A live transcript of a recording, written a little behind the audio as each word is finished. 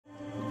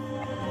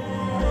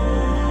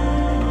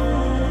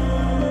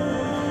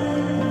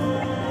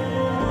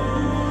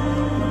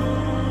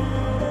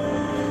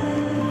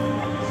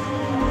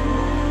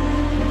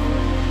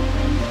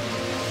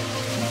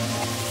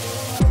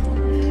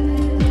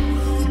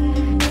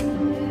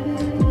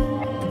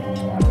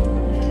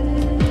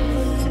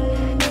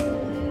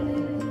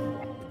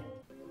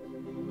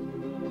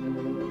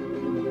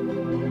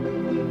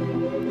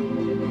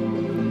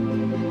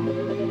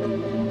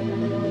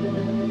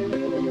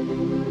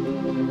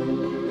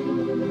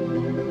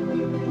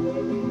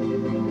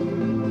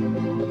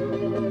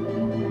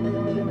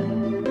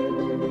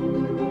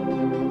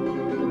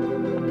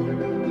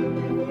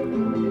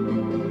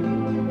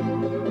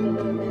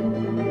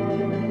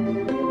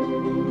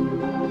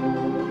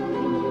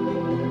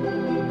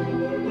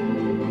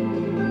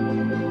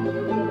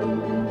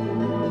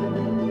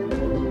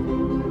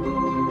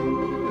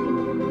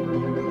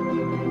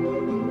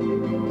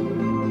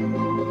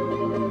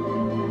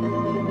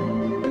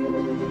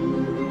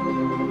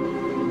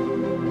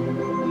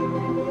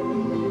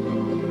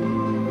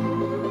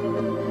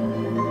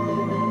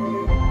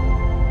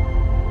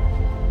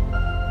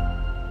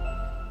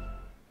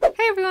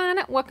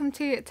welcome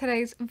to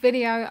today's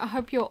video. I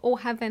hope you're all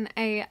having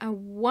a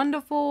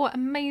wonderful,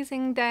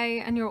 amazing day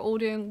and you're all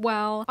doing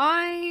well.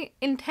 I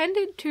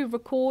intended to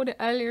record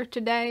earlier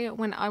today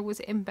when I was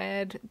in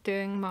bed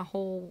doing my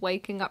whole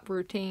waking up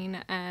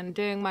routine and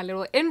doing my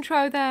little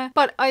intro there,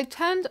 but I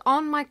turned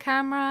on my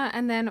camera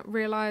and then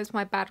realized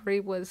my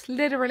battery was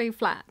literally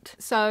flat.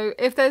 So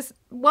if there's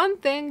one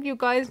thing you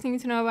guys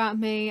need to know about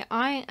me,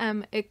 I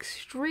am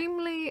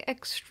extremely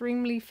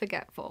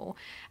forgetful,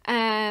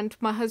 and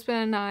my husband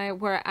and I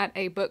were at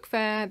a book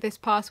fair this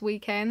past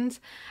weekend,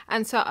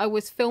 and so I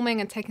was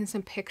filming and taking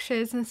some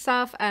pictures and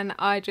stuff, and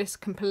I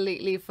just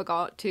completely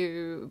forgot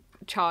to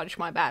charge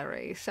my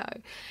battery. So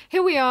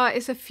here we are,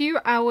 it's a few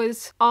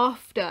hours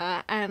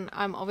after and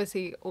I'm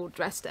obviously all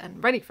dressed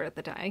and ready for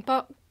the day,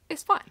 but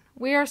it's fine.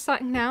 We are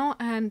starting now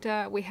and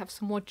we have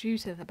some more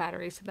juice in the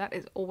battery, so that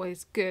is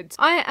always good.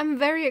 I am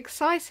very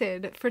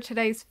excited for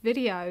today's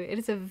video. It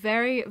is a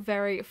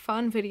very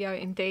fun video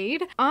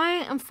indeed.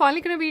 I am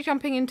finally going to be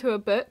jumping into a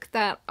book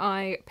that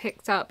I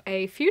picked up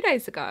a few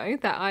days ago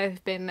that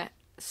I've been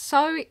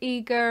so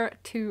eager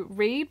to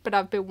read, but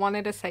I've been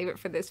wanting to save it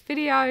for this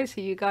video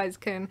so you guys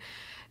can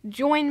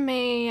join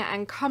me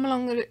and come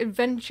along the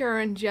adventure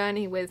and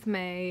journey with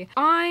me.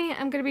 I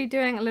am going to be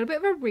doing a little bit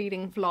of a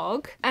reading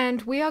vlog,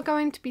 and we are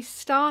going to be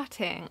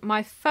starting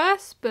my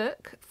first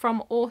book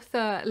from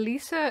author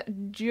Lisa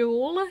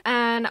Jewell,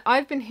 and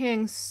I've been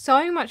hearing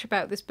so much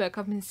about this book.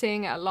 I've been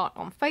seeing it a lot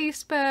on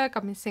Facebook,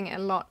 I've been seeing it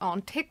a lot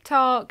on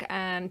TikTok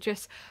and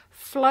just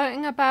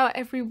floating about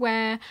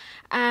everywhere.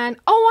 And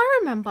oh, I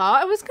remember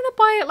I was gonna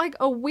buy it like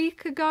a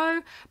week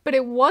ago, but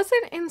it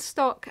wasn't in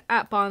stock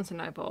at Barnes &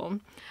 Noble,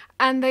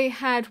 and they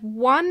had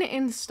one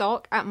in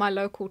stock at my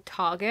local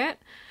Target.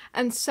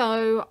 And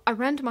so I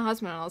ran to my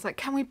husband and I was like,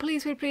 can we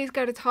please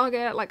go to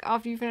Target? Like,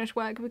 after you finish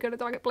work, can we go to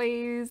Target,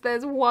 please?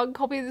 There's one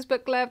copy of this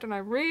book left and I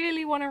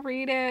really want to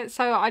read it.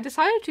 So I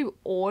decided to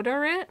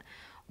order it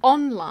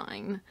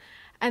online.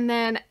 And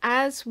then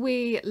as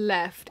we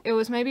left, it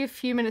was maybe a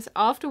few minutes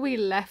after we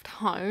left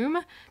home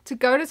to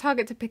go to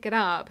Target to pick it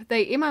up,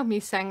 they emailed me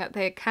saying that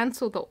they had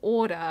cancelled the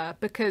order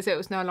because it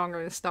was no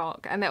longer in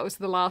stock and that was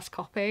the last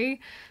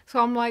copy. So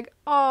I'm like,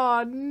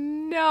 oh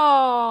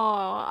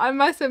no, I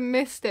must have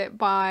missed it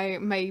by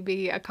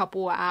maybe a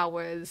couple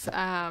hours. So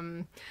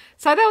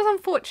that was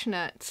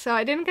unfortunate. So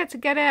I didn't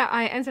get it.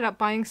 I ended up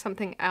buying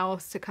something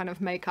else to kind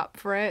of make up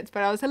for it,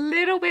 but I was a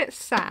little bit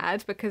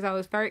sad because I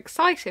was very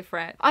excited for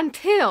it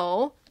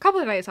until a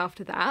couple of days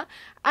after that,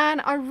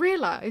 and I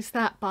realised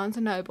that Barnes &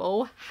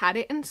 Noble had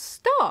it in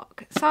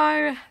stock.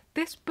 So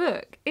this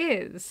book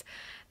is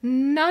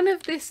None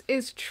of This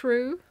Is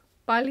True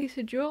by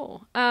Lisa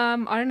Jewell. I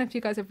don't know if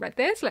you guys have read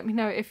this. Let me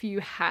know if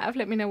you have.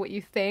 Let me know what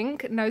you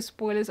think. No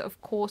spoilers,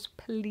 of course,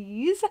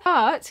 please.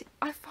 But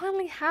I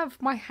finally have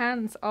my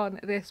hands on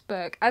this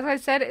book. As I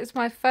said, it's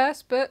my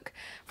first book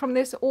from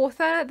this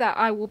author that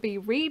I will be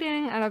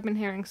reading, and I've been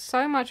hearing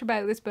so much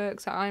about this book,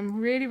 so I'm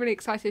really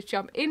excited to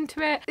jump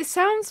into it. It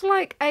sounds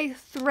like a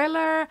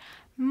thriller,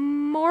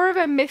 more of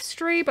a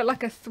mystery, but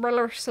like a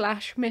thriller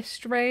slash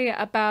mystery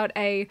about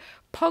a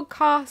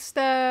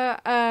podcaster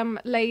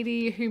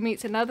lady who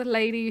meets another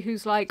lady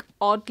who's like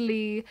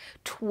oddly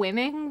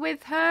twinning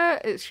with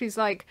her. She's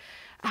like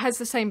has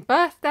the same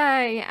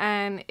birthday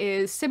and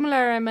is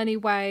similar in many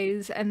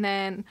ways, and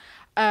then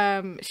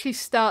she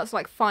starts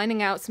like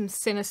finding out some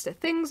sinister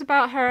things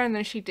about her, and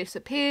then she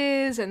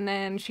disappears, and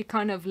then she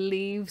kind of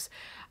leaves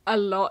a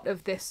lot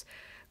of this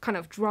kind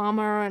of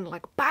drama and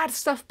like bad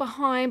stuff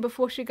behind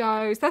before she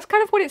goes. That's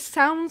kind of what it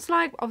sounds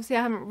like. Obviously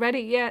I haven't read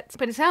it yet,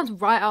 but it sounds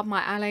right up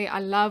my alley. I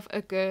love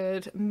a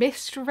good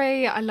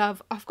mystery.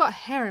 I've got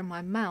hair in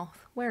my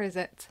mouth. Where is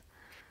it?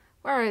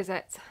 Where is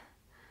it?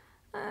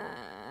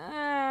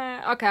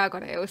 Okay, I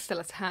got it. It was still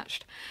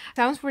attached.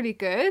 Sounds really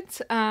good.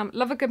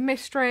 Love a good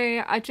mystery.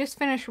 I just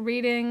finished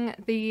reading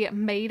The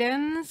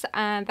Maidens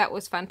and that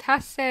was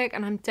fantastic,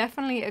 and I'm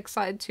definitely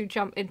excited to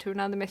jump into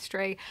another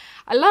mystery.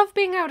 I love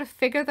being able to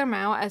figure them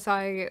out as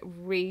I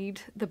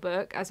read the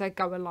book, as I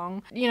go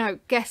along. You know,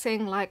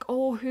 guessing like,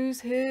 oh,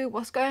 who's who?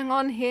 What's going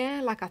on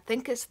here? Like, I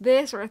think it's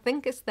this or I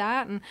think it's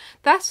that, and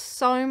that's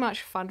so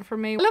much fun for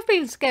me. I love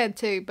being scared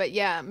too, but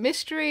yeah,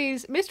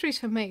 mysteries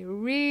for me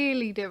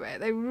really do it.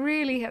 They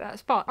really hit that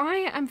spot.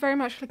 I am very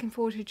much looking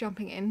forward to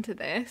jumping into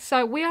this.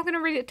 So we are going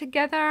to read it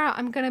together.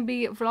 I'm going to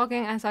be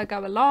vlogging as I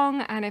go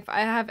along, and if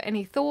I have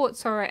any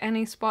thoughts or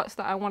any spots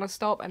that I want to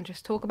stop and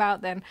just talk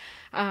about, then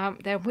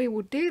we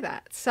will do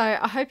that. So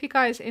I hope you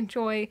guys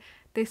enjoy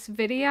this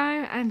video,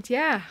 and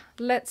yeah,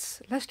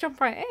 let's jump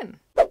right in.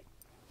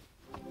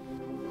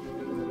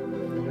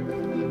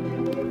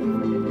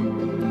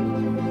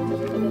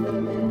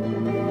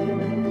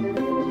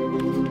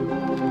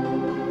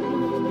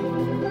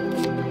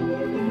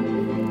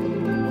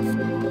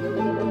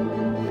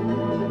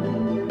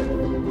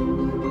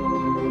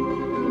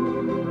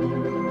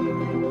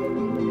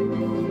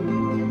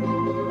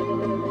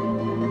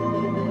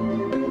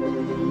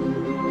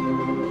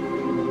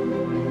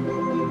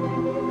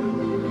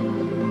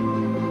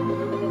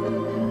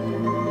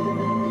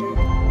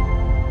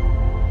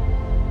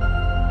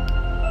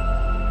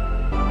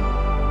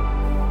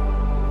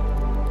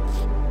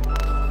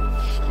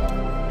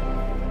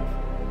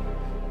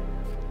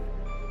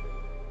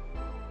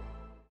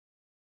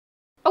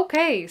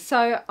 Okay,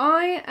 so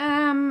I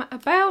am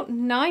about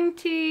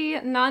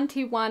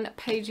 91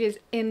 pages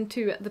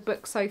into the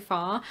book so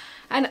far,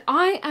 and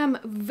I am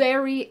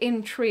very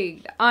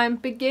intrigued. I'm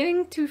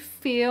beginning to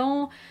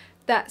feel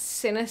that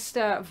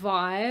sinister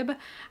vibe,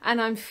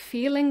 and I'm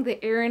feeling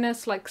the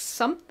eeriness, like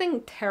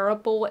something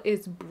terrible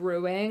is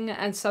brewing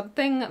and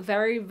something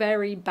very,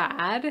 very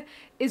bad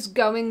is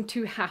going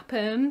to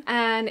happen,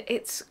 and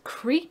it's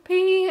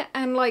creepy,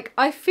 and like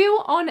I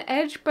feel on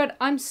edge, but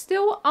I'm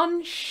still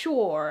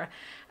unsure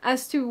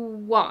as to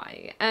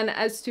why and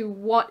as to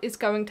what is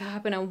going to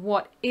happen and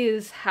what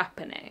is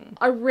happening.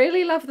 I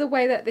really love the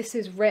way that this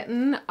is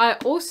written. I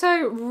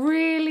also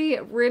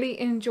really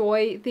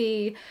enjoy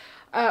the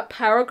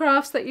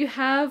paragraphs that you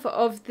have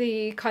of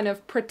the kind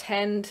of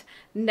pretend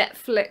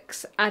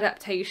Netflix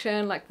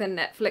adaptation, like the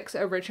Netflix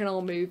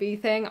original movie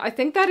thing. I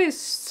think that is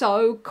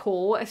so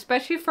cool,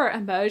 especially for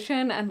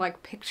immersion and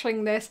like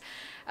picturing this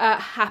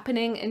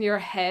happening in your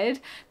head.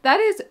 That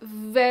is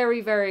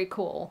very, very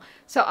cool.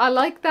 So I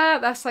like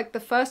that. That's like the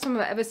first time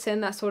I've ever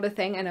seen that sort of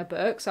thing in a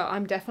book, so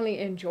I'm definitely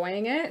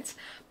enjoying it.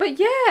 But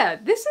yeah,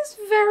 this is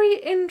very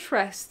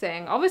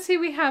interesting. Obviously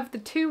we have the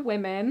two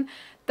women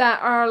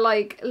that are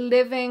like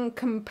living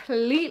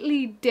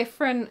completely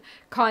different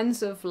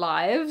kinds of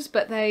lives,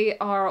 but they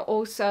are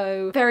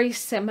also very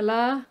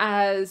similar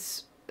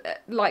as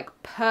like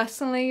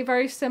personally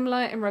very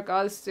similar in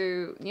regards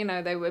to, you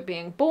know, they were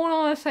being born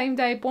on the same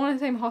day, born in the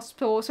same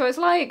hospital. So it's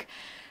like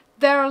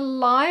their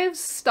lives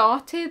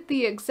started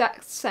the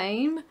exact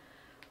same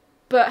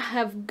but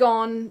have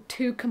gone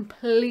two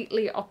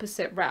completely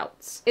opposite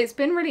routes. It's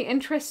been really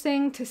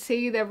interesting to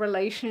see their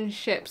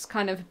relationships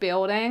kind of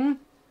building.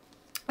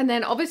 And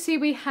then obviously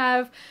we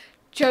have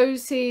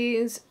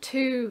Josie's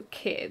two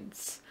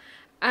kids,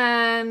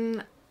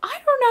 and I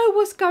don't know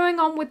what's going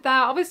on with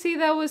that. Obviously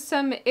there was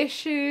some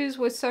issues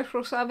with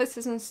social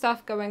services and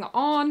stuff going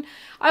on.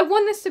 I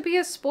want this to be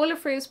as spoiler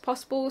free as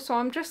possible, so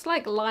I'm just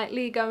like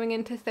lightly going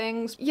into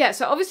things. Yeah,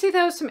 so obviously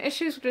there was some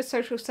issues with the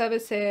social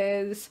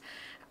services,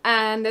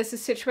 and there's a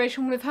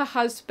situation with her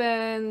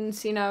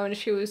husband, you know, and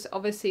she was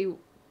obviously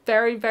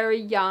very, very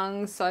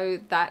young,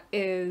 so that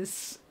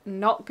is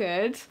not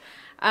good.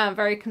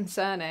 Very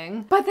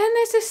concerning. But then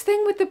there's this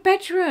thing with the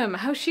bedroom,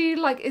 how she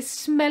like is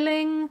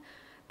smelling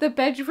the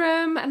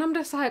bedroom, and I'm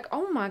just like,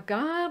 oh my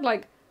god,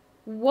 like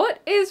what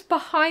is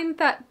behind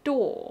that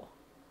door?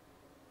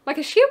 Like,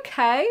 is she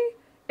okay?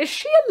 Is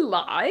she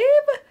alive?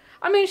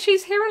 I mean,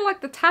 she's hearing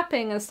like the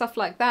tapping and stuff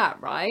like that,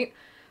 right?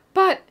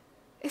 But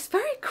it's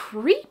very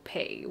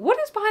creepy. What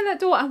is behind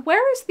that door, and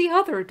where is the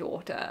other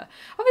daughter?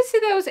 Obviously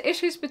there was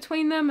issues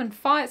between them and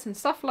fights and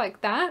stuff like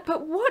that,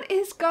 but what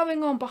is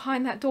going on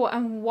behind that door,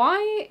 and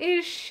why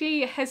is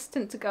she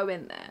hesitant to go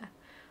in there?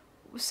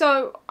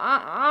 So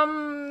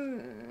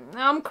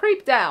I'm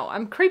creeped out.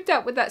 I'm creeped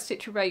out with that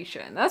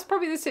situation. That's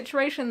probably the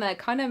situation that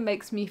kind of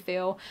makes me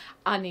feel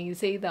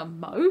uneasy the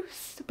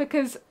most,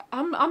 because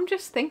I'm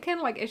just thinking,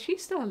 like, is she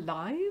still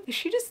alive? Is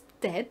she just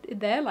dead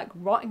there, like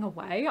rotting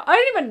away? I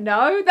don't even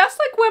know. That's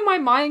like where my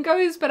mind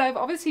goes, but I've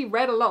obviously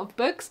read a lot of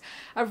books.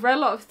 I've read a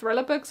lot of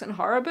thriller books and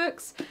horror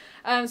books,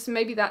 so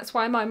maybe that's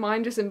why my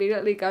mind just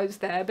immediately goes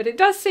there. But it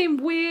does seem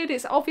weird.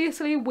 It's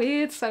obviously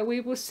weird, so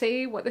we will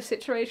see what the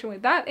situation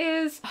with that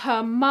is.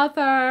 Her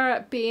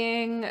mother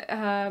being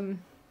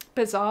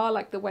bizarre,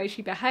 like the way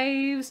she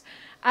behaves,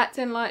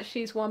 acting like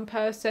she's one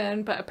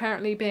person but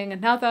apparently being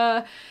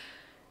another.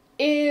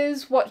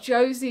 Is what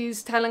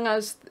Josie's telling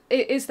us,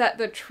 is that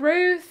the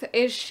truth?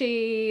 Is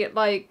she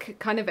like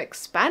kind of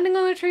expanding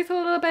on the truth a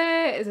little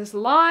bit? Is this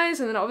lies?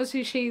 And then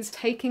obviously she's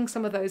taking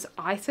some of those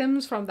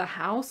items from the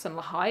house and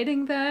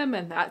hiding them,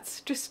 and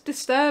that's just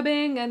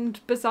disturbing and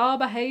bizarre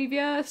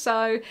behavior.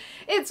 So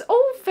it's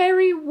all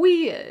very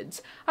weird.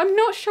 I'm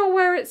not sure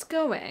where it's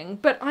going,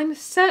 but I'm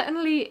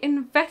certainly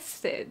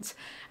invested,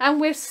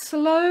 and we're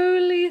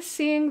slowly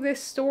seeing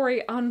this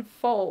story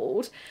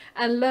unfold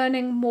and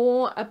learning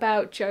more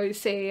about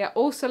Josie,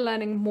 also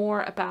learning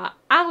more about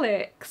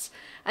Alex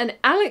and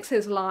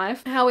Alex's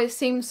life, how it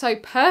seems so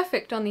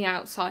perfect on the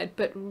outside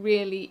but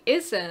really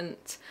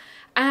isn't.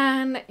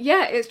 And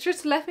yeah, it's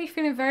just left me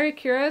feeling very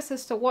curious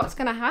as to what's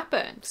gonna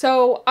happen.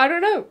 So I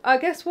don't know, I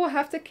guess we'll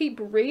have to keep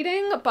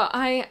reading, but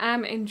I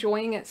am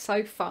enjoying it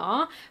so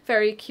far.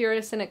 Very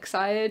curious and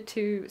excited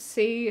to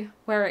see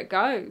where it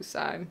goes.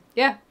 So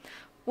yeah,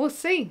 we'll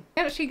see.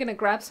 I'm actually gonna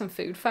grab some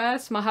food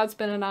first. My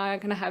husband and I are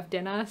gonna have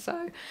dinner,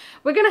 so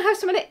we're gonna have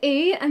something to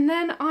eat, and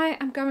then I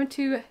am going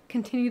to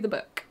continue the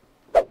book.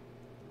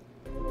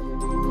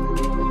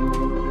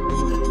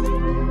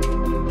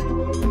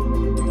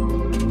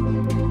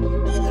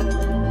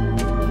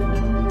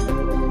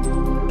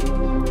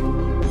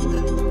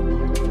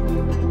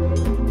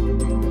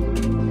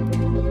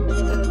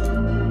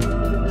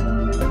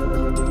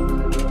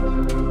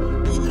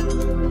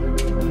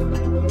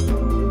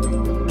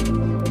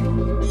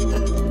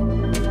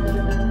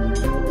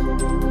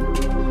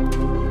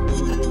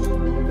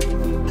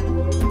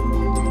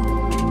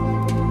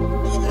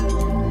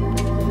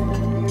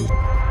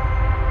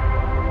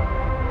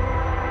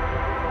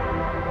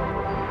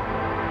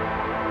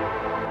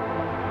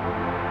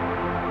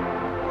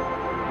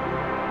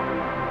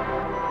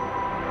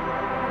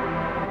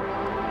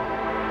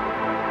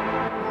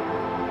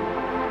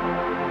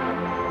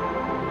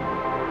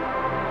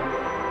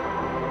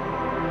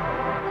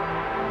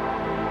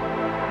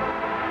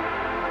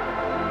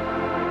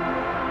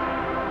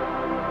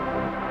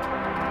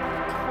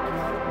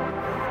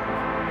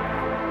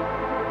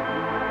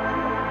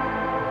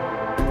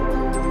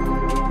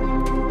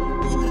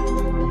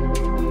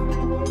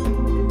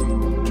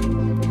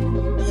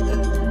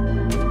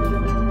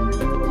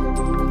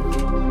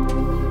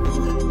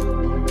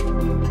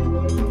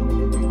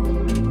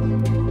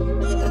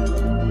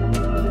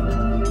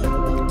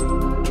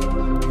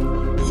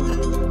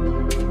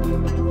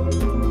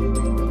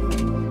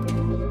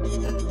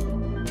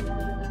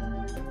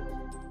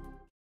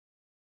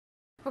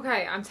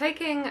 I'm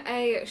taking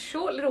a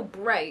short little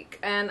break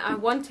and I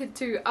wanted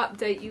to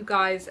update you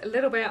guys a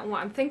little bit on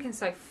what I'm thinking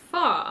so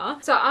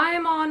far. So I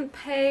am on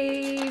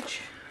page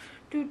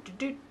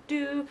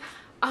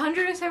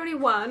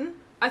 171.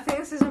 I think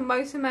this is the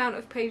most amount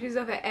of pages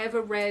I've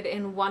ever read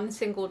in one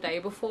single day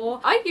before.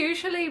 I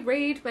usually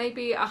read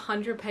maybe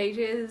 100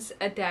 pages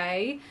a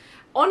day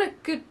on a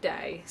good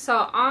day,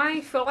 so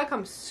I feel like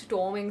I'm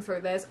storming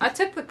through this. I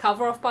took the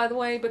cover off, by the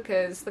way,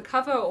 because the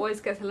cover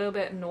always gets a little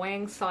bit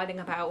annoying sliding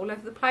about all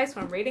over the place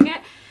when I'm reading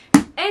it.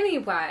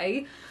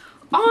 Anyway,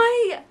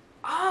 I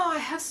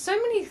have so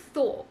many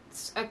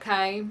thoughts,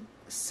 okay?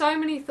 So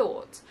many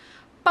thoughts.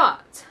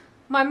 But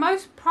my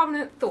most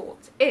prominent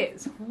thought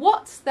is,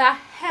 what the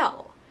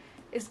hell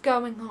is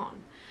going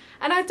on?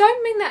 And I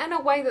don't mean that in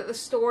a way that the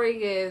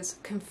story is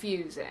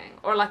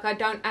confusing or like I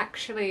don't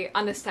actually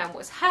understand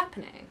what's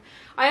happening.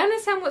 I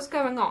understand what's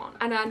going on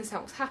and I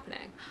understand what's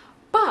happening,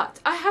 but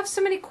I have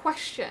so many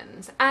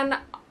questions and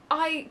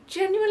I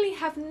genuinely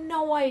have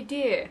no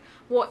idea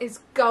what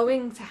is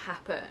going to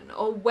happen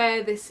or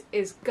where this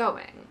is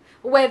going.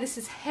 Where this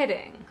is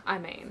heading, I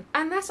mean.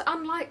 And that's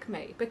unlike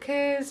me,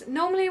 because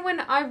normally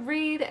when I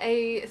read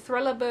a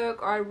thriller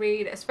book or I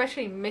read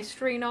especially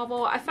mystery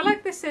novel, I feel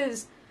like this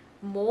is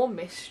more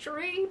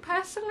mystery,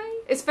 personally.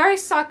 It's very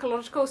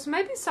psychological, so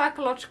maybe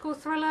psychological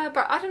thriller,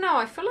 but I don't know,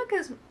 I feel like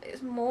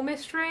it's more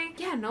mystery.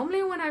 Yeah,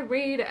 normally when I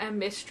read a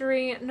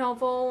mystery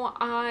novel,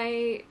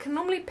 I can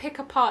normally pick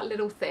apart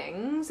little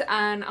things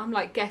and I'm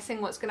like guessing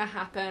what's gonna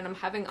happen, I'm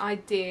having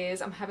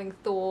ideas, I'm having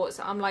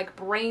thoughts, I'm like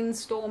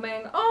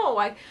brainstorming,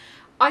 oh,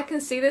 I can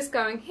see this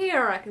going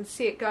here, I can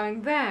see it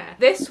going there.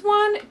 This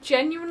one,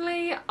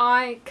 genuinely,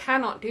 I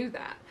cannot do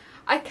that.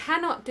 I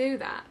cannot do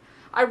that.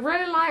 I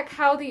really like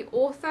how the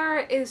author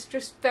is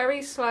just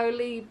very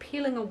slowly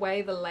peeling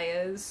away the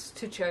layers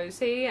to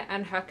Josie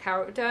and her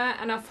character,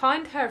 and I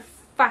find her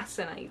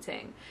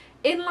fascinating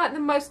in like the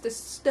most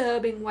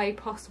disturbing way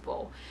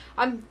possible.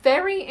 I'm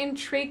very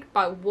intrigued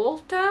by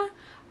Walter.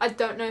 I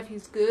don't know if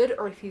he's good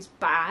or if he's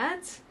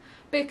bad,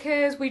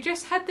 because we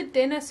just had the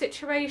dinner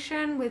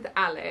situation with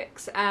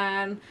Alex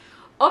and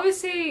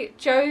obviously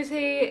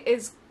Josie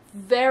is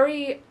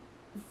very,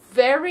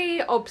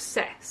 very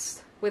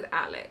obsessed with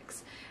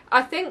Alex.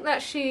 I think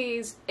that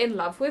she's in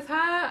love with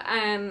her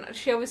and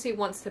she obviously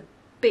wants to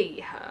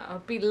be her, or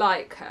be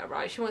like her,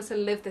 right? She wants to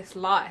live this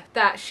life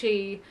that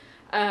she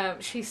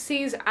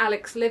sees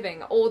Alex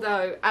living,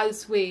 although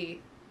as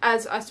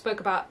I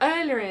spoke about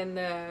earlier in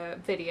the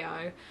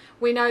video,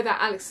 we know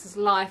that Alex's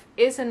life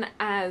isn't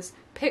as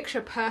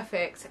picture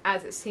perfect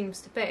as it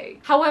seems to be.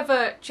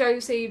 However,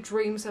 Josie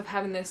dreams of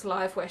having this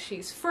life where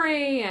she's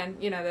free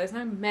and, you know, there's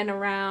no men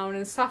around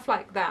and stuff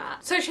like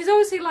that. So she's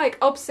obviously like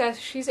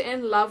obsessed, she's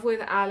in love with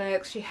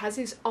Alex, she has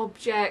these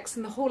objects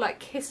and the whole like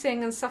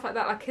kissing and stuff like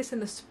that, like kissing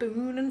the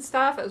spoon and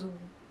stuff. It was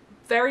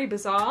very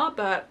bizarre,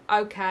 but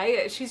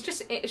okay.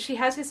 She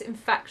has this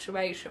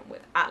infatuation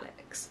with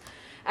Alex.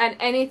 And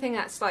anything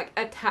that's like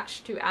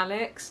attached to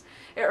Alex,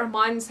 it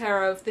reminds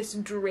her of this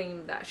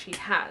dream that she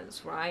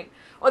has, right?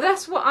 Or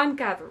that's what I'm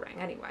gathering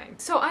anyway.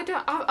 So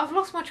I've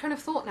lost my train of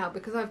thought now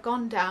because I've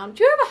gone down.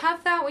 Do you ever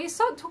have that where you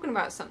start talking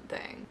about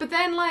something, but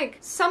then like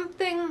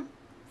something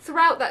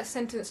throughout that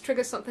sentence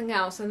triggers something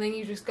else and then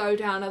you just go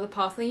down another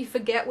path and then you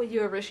forget what you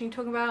were originally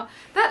talking about?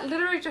 That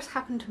literally just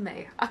happened to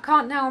me. I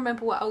can't now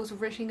remember what I was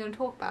originally going to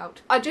talk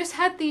about. I just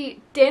had the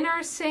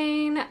dinner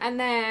scene and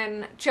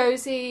then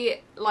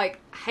Josie like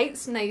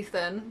hates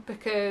Nathan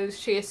because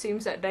she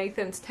assumes that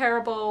Nathan's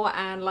terrible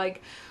and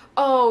like,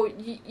 oh,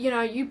 you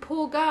know, you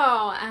poor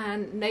girl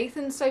and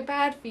Nathan's so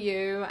bad for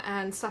you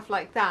and stuff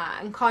like that,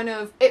 and kind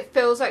of it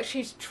feels like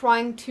she's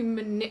trying to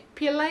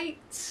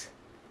manipulate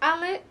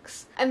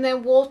Alex. And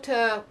then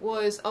Walter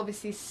was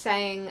obviously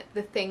saying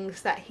the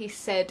things that he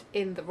said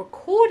in the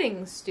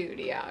recording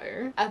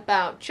studio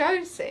about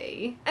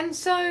Josie, and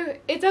so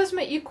it does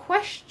make you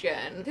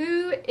question,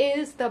 who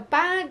is the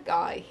bad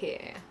guy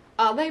here?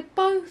 Are they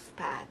both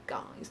bad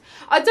guys?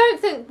 I don't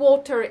think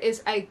Walter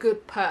is a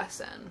good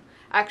person.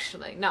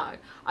 Actually, no.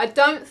 I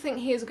don't think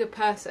he is a good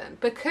person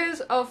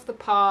because of the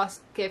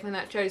past, given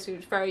that Josie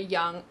was very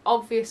young.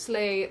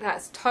 Obviously,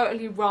 that's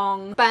totally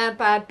wrong. Bad,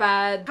 bad,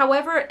 bad.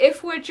 However,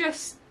 if we're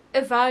just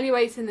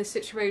evaluating the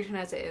situation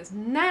as it is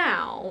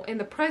now, in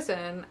the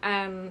present,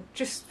 and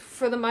just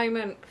for the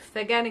moment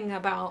forgetting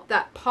about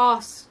that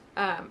past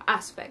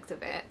aspect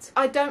of it,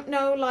 I don't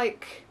know,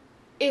 like,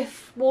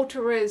 if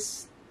Walter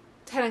is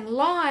telling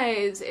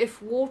lies,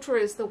 if Walter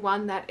is the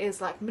one that is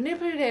like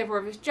manipulative, or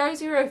if it's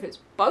Josie, or if it's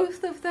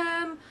both of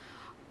them.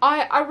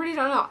 I really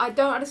don't know. I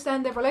don't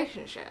understand their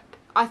relationship.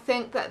 I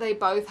think that they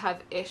both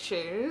have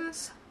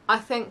issues. I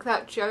think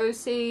that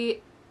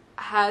Josie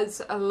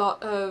has a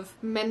lot of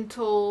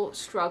mental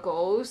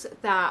struggles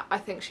that I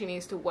think she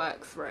needs to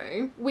work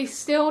through. We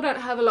still don't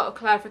have a lot of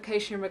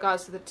clarification in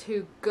regards to the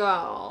two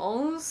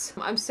girls.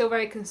 I'm still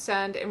very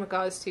concerned in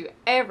regards to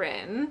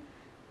Erin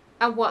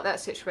and what that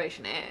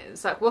situation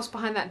is. Like, what's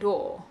behind that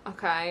door?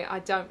 Okay, I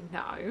don't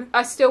know.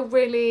 I still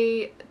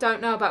really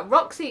don't know about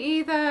Roxy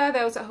either.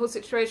 There was that whole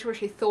situation where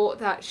she thought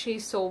that she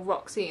saw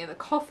Roxy in the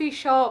coffee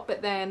shop,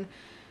 but then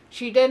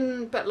she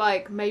didn't, but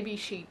like maybe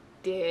she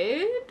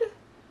did.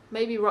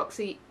 Maybe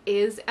Roxy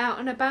is out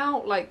and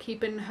about, like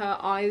keeping her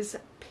eyes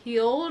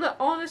peeled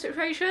on the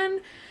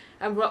situation,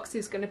 and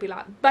Roxy's gonna be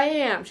like,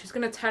 bam, she's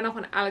gonna turn up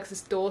on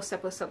Alex's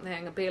doorstep or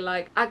something and be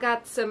like, I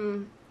got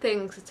some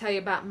things to tell you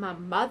about my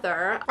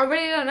mother. I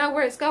really don't know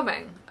where it's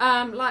going.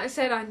 Like I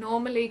said, I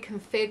normally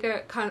can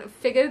kind of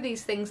figure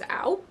these things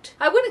out.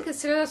 I wouldn't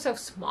consider myself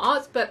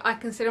smart, but I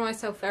consider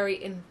myself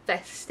very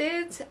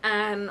invested,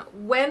 and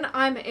when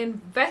I'm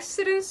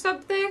invested in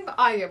something,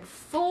 I am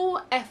full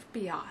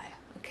FBI,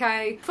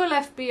 okay? Full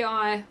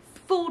FBI,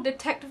 full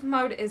detective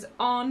mode is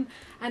on,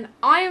 and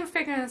I am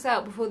figuring this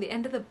out before the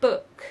end of the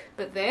book.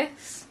 But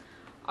this,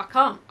 I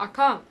can't.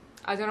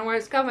 I don't know where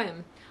it's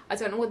going. I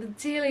don't know what the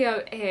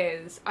dealio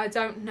is. I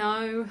don't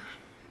know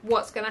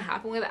what's going to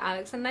happen with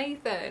Alex and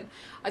Nathan.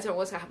 I don't know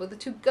what's going to happen with the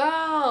two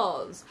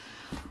girls.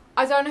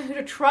 I don't know who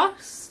to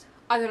trust.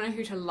 I don't know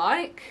who to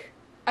like.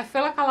 I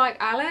feel like I like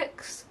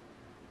Alex.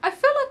 I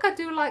feel like I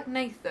do like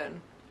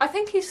Nathan. I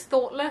think he's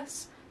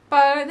thoughtless, but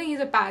I don't think he's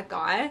a bad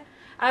guy.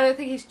 I don't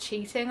think he's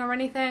cheating or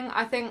anything.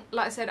 I think,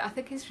 like I said, I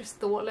think he's just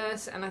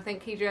thoughtless, and I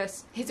think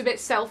he's a bit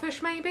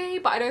selfish maybe,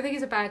 but I don't think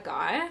he's a bad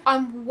guy.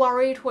 I'm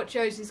worried what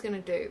Josie's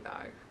going to do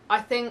though. I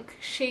think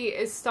she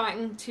is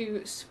starting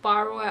to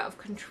spiral out of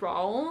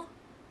control,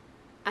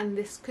 and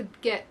this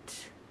could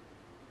get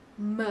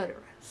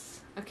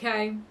murderous,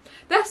 okay?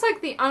 That's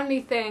like the only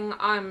thing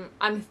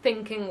I'm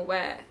thinking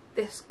where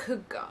this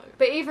could go.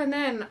 But even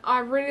then, I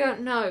really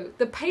don't know.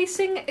 The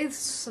pacing is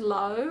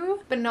slow,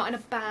 but not in a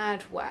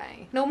bad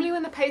way. Normally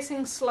when the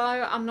pacing's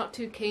slow, I'm not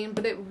too keen,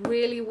 but it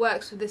really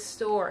works with this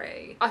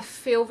story. I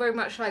feel very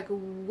much like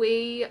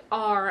we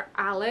are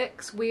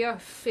Alex. We are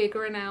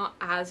figuring out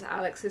as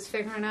Alex is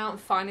figuring out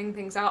and finding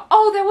things out.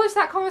 Oh, there was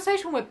that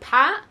conversation with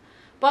Pat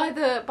by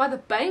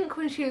the bank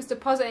when she was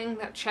depositing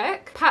that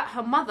check. Pat,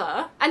 her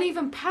mother, and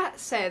even Pat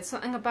said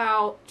something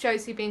about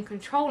Josie being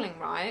controlling,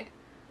 right?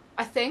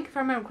 I think, if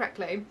I remember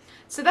correctly.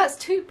 So that's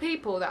two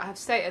people that have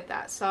stated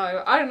that.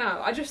 So I don't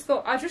know. I just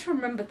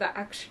remembered that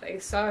actually.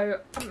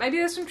 So maybe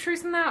there's some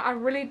truth in that. I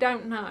really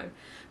don't know.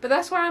 But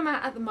that's where I'm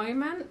at the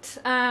moment.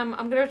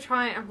 I'm going to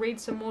try and read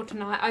some more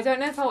tonight. I don't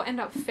know if I'll end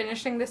up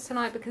finishing this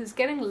tonight because it's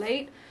getting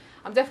late.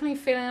 I'm definitely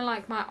feeling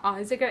like my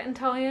eyes are getting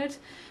tired.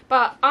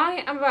 But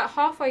I am about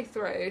halfway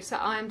through, so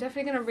I'm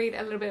definitely going to read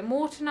a little bit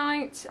more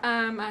tonight.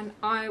 And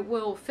I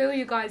will fill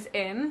you guys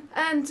in.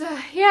 And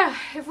yeah,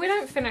 if we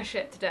don't finish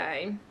it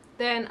today,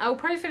 then I'll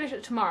probably finish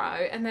it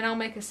tomorrow, and then I'll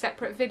make a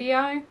separate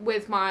video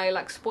with my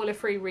like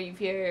spoiler-free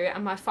review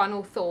and my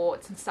final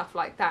thoughts and stuff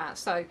like that.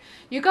 So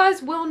you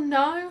guys will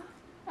know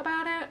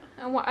about it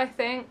and what I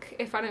think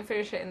if I don't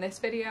finish it in this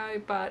video.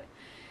 But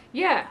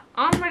yeah,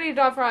 I'm ready to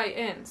dive right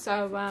in.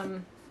 So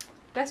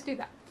let's do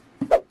that.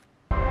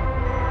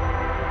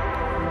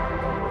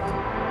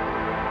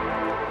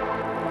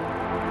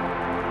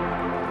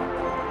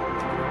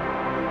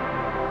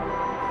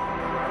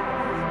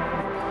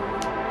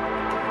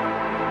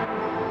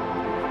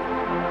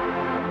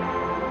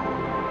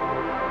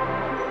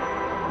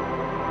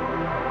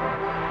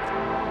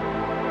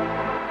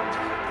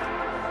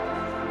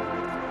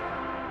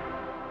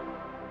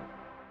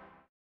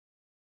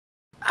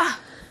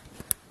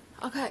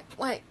 Okay,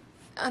 wait,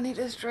 I need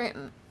to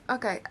straighten.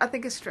 Okay, I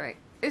think it's straight.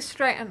 It's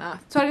straight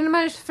enough. So I didn't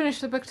manage to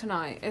finish the book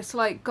tonight. It's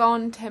like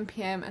gone 10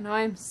 PM and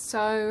I'm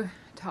so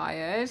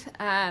tired,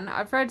 and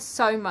I've read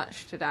so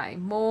much today,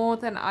 more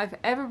than I've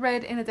ever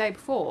read in a day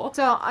before.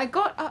 So I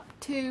got up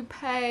to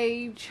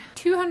page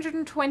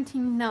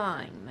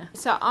 229.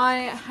 So I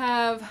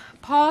have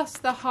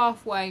passed the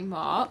halfway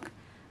mark.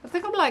 I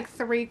think I'm like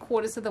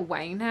 3/4 of the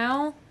way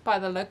now, by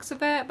the looks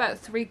of it, about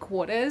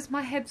 3/4.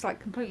 My head's like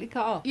completely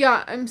cut off.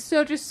 Yeah, I'm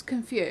still just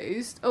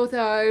confused,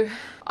 although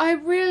I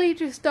really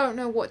just don't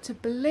know what to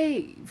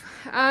believe.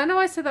 I know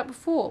I said that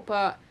before,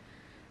 but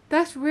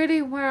that's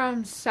really where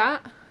I'm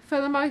sat for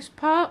the most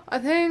part. I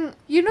think,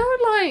 you know,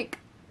 like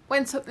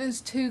when something's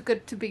too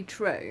good to be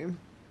true,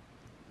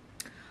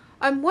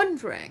 I'm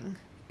wondering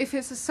if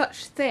it's a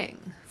such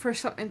thing for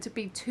something to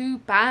be too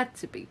bad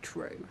to be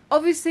true.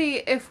 Obviously,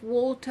 if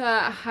Walter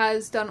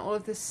has done all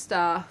of this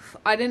stuff,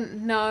 I didn't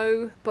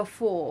know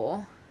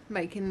before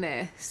making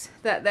this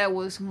that there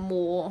was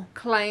more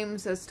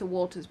claims as to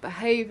Walter's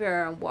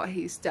behaviour and what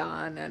he's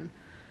done,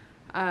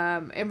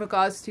 and in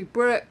regards to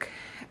Brooke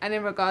and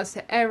in regards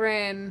to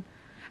Erin.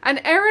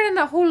 And Erin and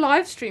that whole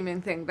live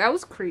streaming thing, that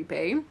was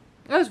creepy.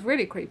 That was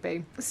really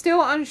creepy.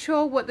 Still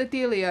unsure what the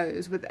dealio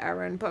is with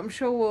Erin, but I'm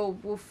sure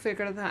we'll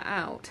figure that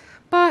out.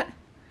 But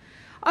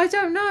I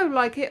don't know,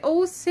 like it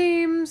all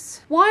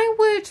seems... Why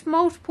would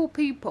multiple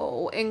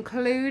people,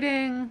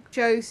 including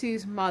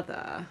Josie's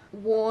mother,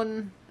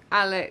 warn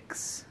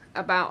Alex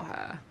about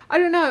her? I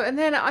don't know. And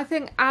then I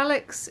think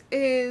Alex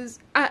is...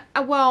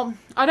 well,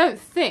 I don't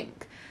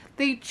think.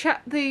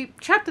 the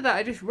chapter that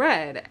I just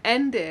read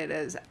ended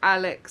as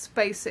Alex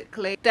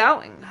basically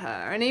doubting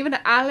her, and even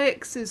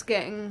Alex is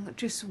getting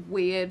just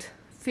weird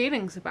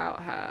feelings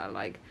about her,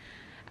 like,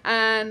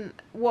 and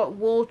what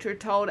Walter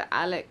told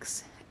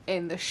Alex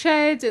in the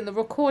shed, in the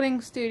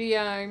recording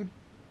studio,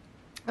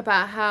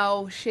 about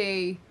how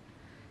she,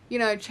 you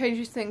know,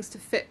 changes things to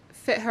fit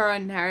her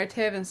own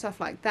narrative and stuff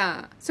like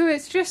that. So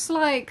it's just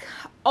like,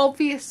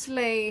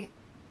 obviously,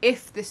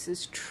 if this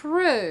is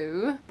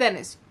true, then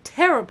it's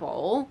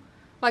terrible.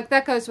 Like,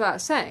 that goes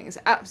without saying. It's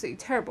absolutely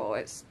terrible.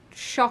 It's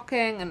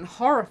shocking and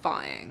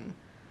horrifying,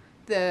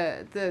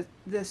 the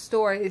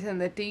stories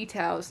and the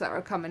details that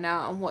are coming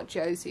out and what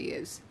Josie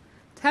is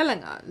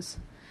telling us.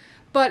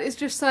 But it's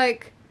just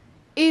like,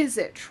 is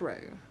it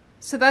true?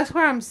 So that's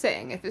where I'm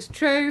sitting. If it's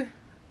true,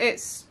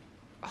 it's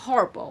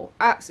horrible,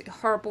 absolutely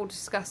horrible,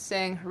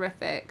 disgusting,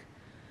 horrific,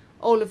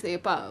 all of the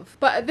above.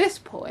 But at this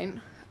point,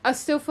 I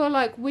still feel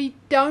like we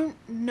don't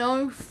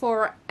know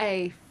for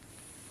a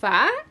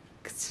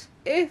fact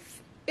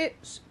if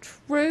it's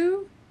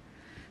true.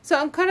 So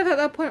I'm kind of at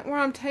that point where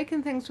I'm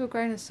taking things with a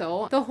grain of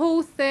salt. The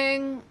whole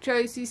thing,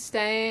 Josie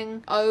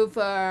staying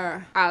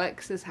over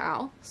Alex's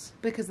house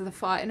because of the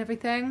fight and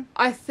everything,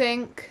 I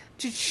think,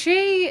 did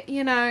she,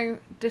 you know,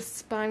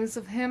 despise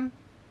of him?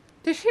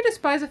 Did she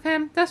despise of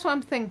him? That's what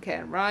I'm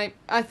thinking, right?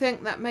 I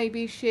think that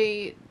maybe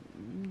she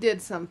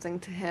did something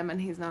to him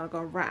and he's now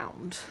gone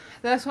around.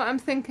 That's what I'm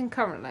thinking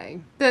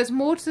currently. There's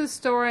more to the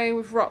story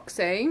with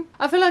Roxy.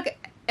 I feel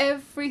like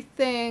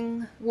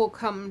everything will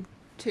come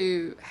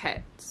to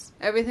heads.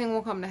 Everything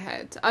will come to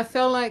heads. I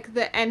feel like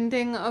the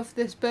ending of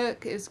this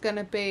book is going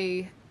to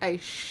be a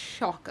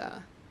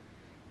shocker.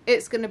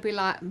 It's going to be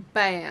like,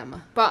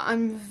 bam. But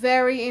I'm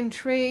very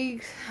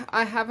intrigued.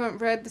 I haven't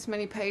read this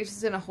many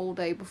pages in a whole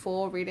day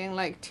before. Reading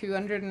like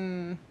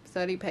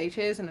 230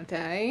 pages in a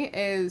day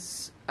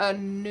is a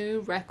new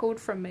record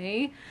for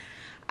me.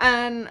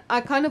 And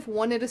I kind of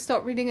wanted to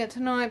stop reading it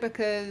tonight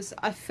because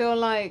I feel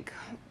like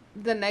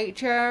the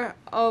nature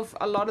of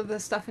a lot of the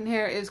stuff in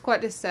here is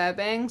quite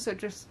disturbing. So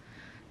just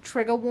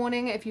trigger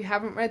warning if you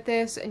haven't read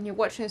this and you're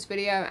watching this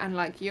video and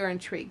like you're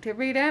intrigued to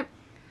read it.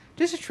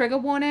 Just a trigger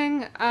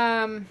warning,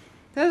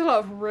 there's a lot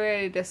of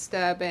really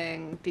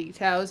disturbing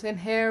details in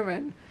here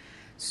and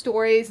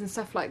stories and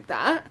stuff like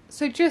that.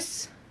 So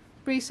just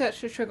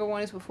research the trigger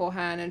warnings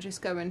beforehand and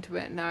just go into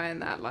it knowing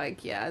that,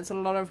 like, yeah, there's a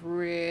lot of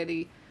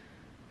really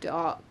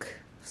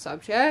dark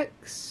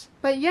subjects.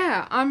 But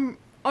yeah, I'm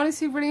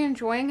honestly really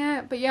enjoying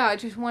it. But yeah, I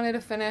just wanted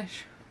to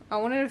finish. I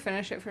wanted to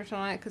finish it for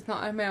tonight because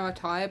not only am I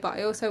tired, but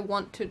I also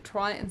want to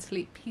try and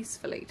sleep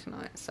peacefully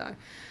tonight. So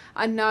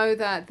I know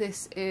that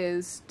this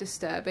is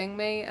disturbing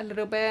me a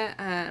little bit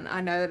and I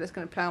know that it's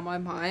going to play on my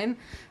mind.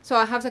 So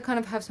I have to kind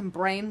of have some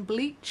brain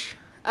bleach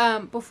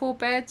before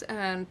bed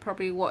and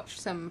probably watch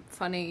some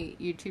funny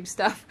YouTube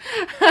stuff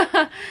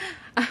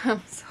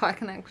so I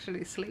can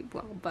actually sleep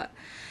well. But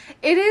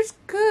it is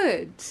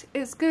good.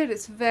 It's good.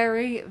 It's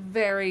very,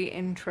 very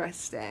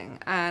interesting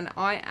and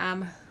I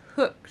am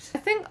hooked. I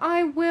think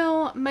I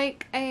will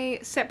make a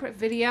separate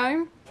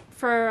video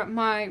for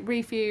my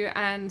review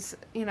and,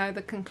 you know,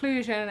 the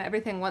conclusion and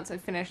everything once I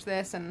finish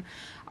this, and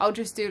I'll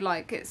just do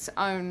like its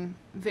own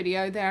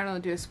video there and I'll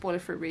do a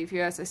spoiler-free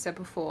review as I said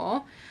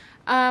before.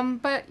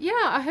 But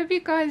yeah, I hope you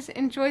guys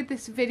enjoyed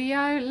this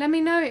video. Let me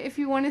know if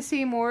you want to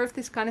see more of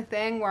this kind of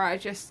thing where I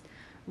just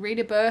read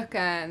a book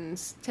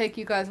and take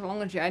you guys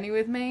along a journey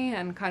with me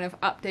and kind of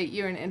update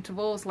you in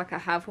intervals like I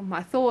have with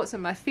my thoughts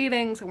and my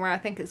feelings and where I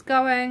think it's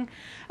going.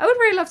 I would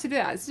really love to do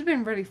that. This has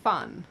been really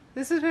fun.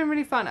 This has been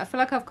really fun. I feel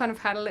like I've kind of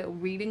had a little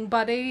reading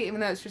buddy, even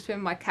though it's just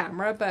been my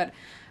camera, but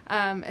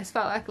it's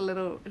felt like a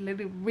little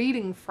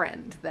reading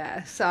friend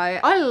there. So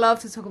I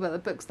love to talk about the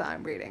books that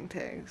I'm reading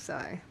too. So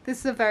this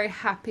is a very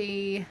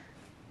happy,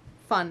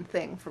 fun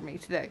thing for me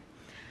to do.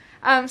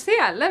 So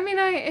yeah, let me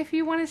know if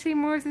you want to see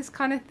more of this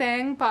kind of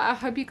thing, but I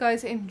hope you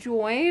guys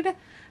enjoyed.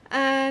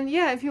 And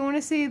yeah, if you want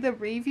to see the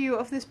review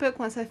of this book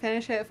once I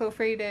finish it, feel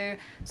free to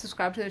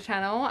subscribe to the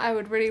channel. I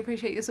would really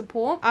appreciate your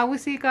support. I will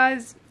see you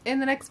guys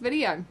in the next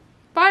video.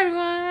 Bye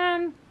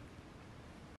everyone!